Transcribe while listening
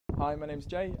Hi, my name's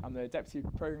Jay. I'm the Deputy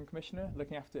Programme Commissioner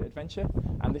looking after Adventure,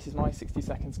 and this is my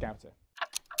 60-second Scouter.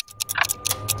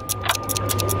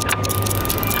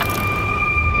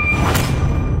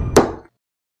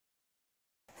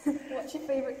 What's your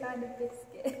favourite kind of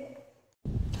biscuit?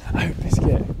 Oh,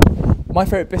 biscuit. My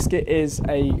favourite biscuit is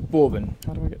a bourbon.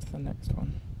 How do I get to the next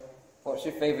one? What's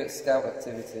your favourite Scout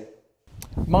activity?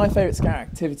 My favourite Scout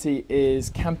activity is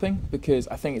camping, because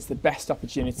I think it's the best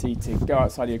opportunity to go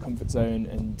outside of your comfort zone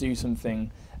and do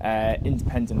something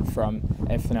independent from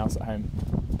everything else at home.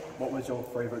 What was your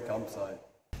favourite campsite?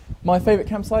 My favourite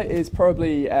campsite is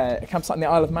probably a campsite in the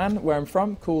Isle of Man, where I'm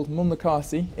from, called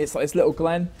Mulnacarty. It's like this little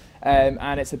glen,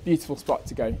 and it's a beautiful spot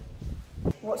to go.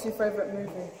 What's your favourite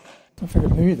movie? My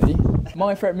favourite movie?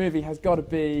 My favourite movie has got to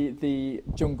be The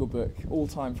Jungle Book,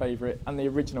 all-time favourite, and the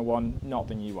original one, not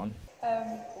the new one.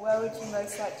 Where would you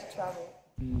most like to travel?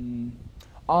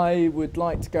 I would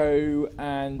like to go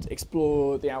and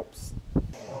explore the Alps.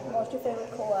 What's your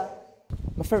favourite colour?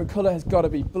 My favourite colour has got to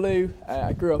be blue.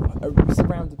 I grew up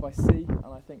surrounded by sea, and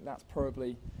I think that's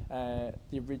probably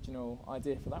the original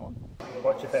idea for that one.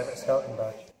 What's your favourite scouting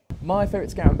badge? My favourite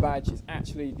scouting badge is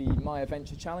actually the My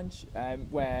Adventure Challenge,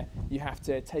 where you have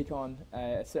to take on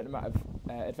a certain amount of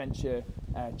adventure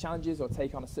challenges, or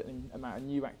take on a certain amount of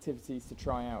new activities to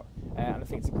try out. And I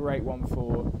think it's a great one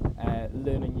for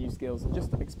learning new skills and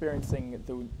just experiencing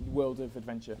the world of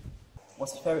adventure.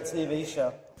 What's your favourite TV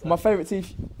show? My favourite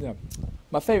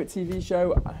TV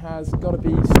show has got to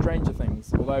be Stranger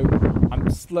Things, although I'm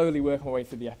slowly working my way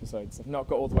through the episodes. I've not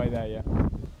got all the way there yet.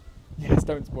 Yes,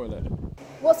 don't spoil it.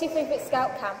 What's your favourite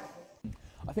scout camp?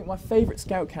 I think my favourite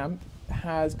scout camp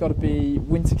has got to be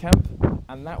winter camp,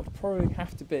 and that would probably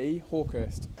have to be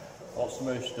Hawkhurst. What's the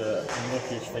most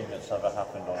unluckiest thing that's ever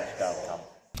happened on a scout camp?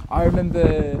 I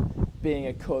remember being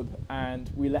a cub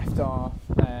and we left our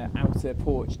outer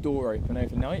porch door open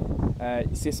overnight.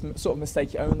 It's this sort of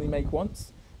mistake you only make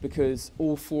once, because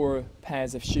all 4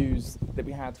 pairs of shoes that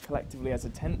we had collectively as a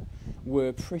tent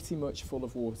were pretty much full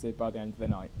of water by the end of the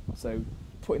night. So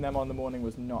putting them on in the morning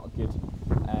was not a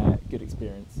good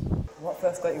experience. What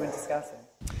first got you into scouting?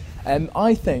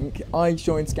 I think I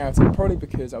joined scouting probably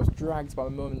because I was dragged by my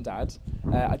mum and dad.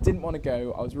 I didn't want to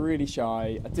go, I was really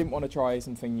shy, I didn't want to try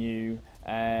something new,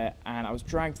 and I was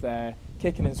dragged there,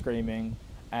 kicking and screaming,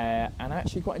 and I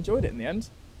actually quite enjoyed it in the end.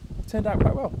 It turned out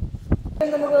quite well.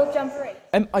 Going on the World Jamboree?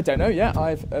 I don't know yet.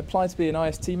 I've applied to be an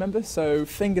IST member, so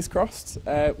fingers crossed.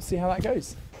 We'll see how that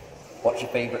goes. What's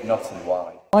your favourite knot and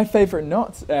why? My favourite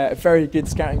knot, a very good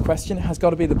scouting question, has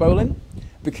got to be the bowline,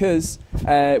 because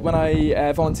when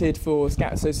I volunteered for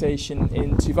Scout Association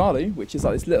in Tuvalu, which is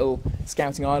like this little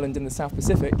scouting island in the South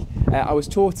Pacific, I was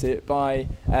taught it by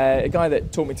a guy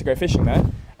that taught me to go fishing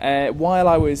there, while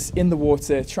I was in the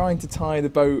water trying to tie the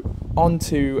boat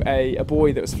onto a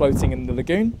buoy that was floating in the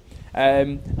lagoon.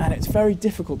 And it's very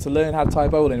difficult to learn how to tie a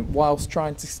bowline whilst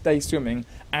trying to stay swimming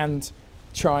and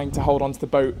trying to hold onto the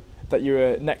boat that you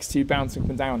were next to bouncing up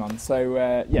and down on. So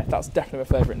yeah, that's definitely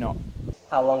my favourite knot.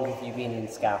 How long have you been in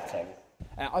scouting?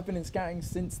 I've been in scouting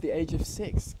since the age of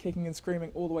 6, kicking and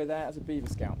screaming all the way there as a Beaver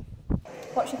Scout.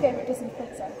 What's your favourite Disney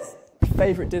princess?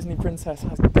 Favourite Disney princess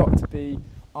has got to be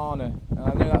Anna. And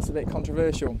I know that's a bit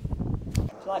controversial. Do you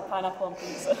like pineapple on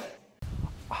pizza?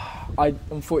 I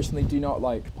unfortunately do not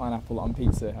like pineapple on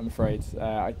pizza, I'm afraid.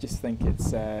 I just think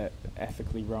it's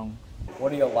ethically wrong.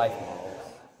 What are your life goals?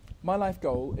 My life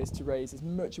goal is to raise as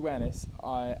much awareness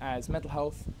as mental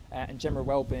health and general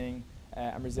well-being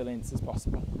and resilience as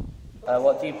possible.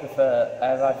 What do you prefer,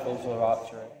 air rifles or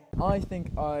archery? I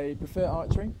think I prefer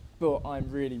archery, but I'm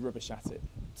really rubbish at it.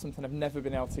 Something I've never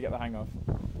been able to get the hang of.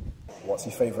 What's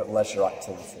your favourite leisure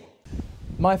activity?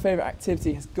 My favourite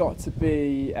activity has got to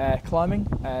be climbing,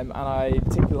 and I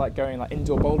particularly like going like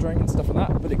indoor bouldering and stuff like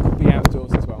that, but it could be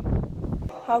outdoors as well.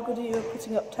 How good are you at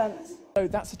putting up tents? So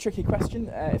that's a tricky question.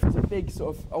 If it's a big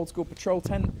sort of old school patrol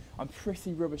tent, I'm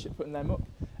pretty rubbish at putting them up,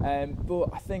 but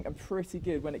I think I'm pretty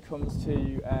good when it comes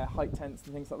to hike tents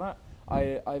and things like that.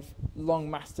 I've long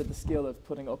mastered the skill of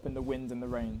putting it up in the wind and the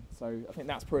rain, so I think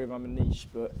that's probably my niche,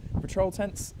 but patrol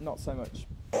tents, not so much.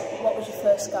 What was your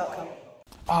first scout camp?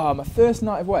 My first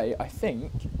night away, I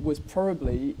think, was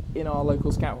probably in our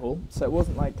local scout hall. So it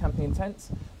wasn't like camping in tents,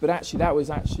 but actually that was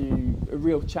actually a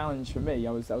real challenge for me.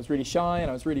 I was really shy and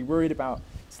I was really worried about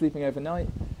sleeping overnight.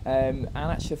 And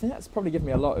actually I think that's probably given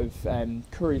me a lot of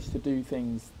courage to do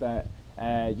things that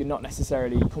you're not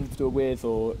necessarily comfortable with,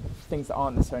 or things that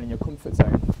aren't necessarily in your comfort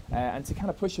zone. And to kind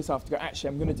of push yourself to go, actually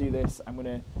I'm going to do this, I'm going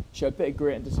to show a bit of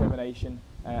grit and determination,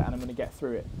 and I'm going to get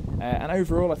through it. And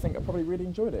overall I think I probably really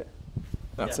enjoyed it.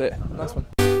 That's it. Nice one.